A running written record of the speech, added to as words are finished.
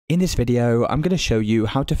In this video, I'm going to show you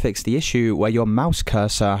how to fix the issue where your mouse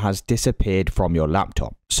cursor has disappeared from your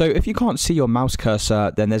laptop. So if you can't see your mouse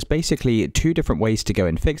cursor, then there's basically two different ways to go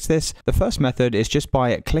and fix this. The first method is just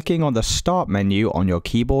by clicking on the Start menu on your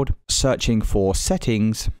keyboard, searching for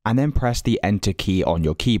Settings, and then press the Enter key on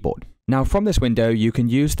your keyboard. Now from this window, you can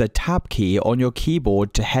use the Tab key on your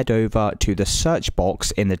keyboard to head over to the search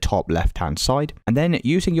box in the top left hand side, and then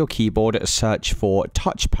using your keyboard search for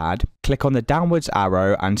touchpad, click on the downwards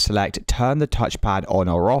arrow and select turn the touchpad on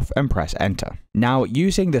or off and press enter. Now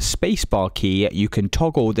using the spacebar key, you can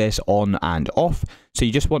toggle this on and off. So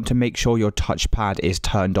you just want to make sure your touchpad is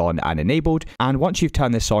turned on and enabled. And once you've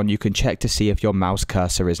turned this on, you can check to see if your mouse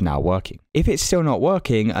cursor is now working. If it's still not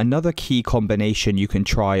working, another key combination you can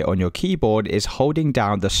try on your keyboard is holding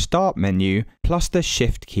down the Start menu plus the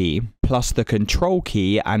Shift key plus the Control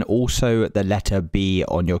key and also the letter B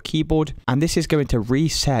on your keyboard. And this is going to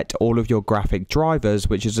reset all of your graphic drivers,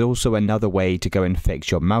 which is also another way to go and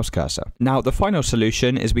fix your mouse cursor. Now, the final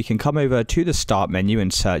solution is we can come over to the Start menu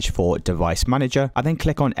and search for Device Manager, and then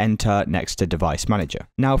click on Enter next to Device Manager.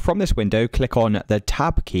 Now, from this window, click on the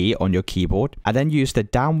Tab key on your keyboard, and then use the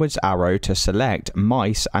downwards arrow to select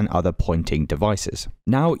mice and other pointing devices.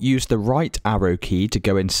 Now, use the right arrow key to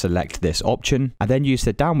go and select this option, and then use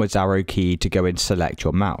the downwards arrow key to go and select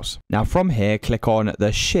your mouse. Now from here, click on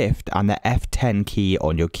the Shift and the F10 key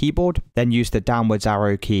on your keyboard, then use the downwards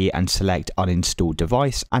arrow key and select uninstall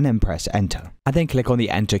device, and then press enter. And then click on the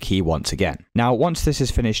enter key once again. Now once this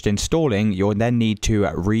is finished installing, you'll then need to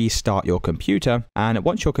restart your computer, and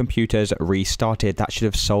once your computer's restarted, that should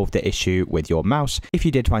have solved the issue with your mouse. If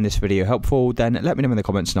you did find this video helpful, then let me know in the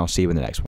comments and I'll see you in the next one.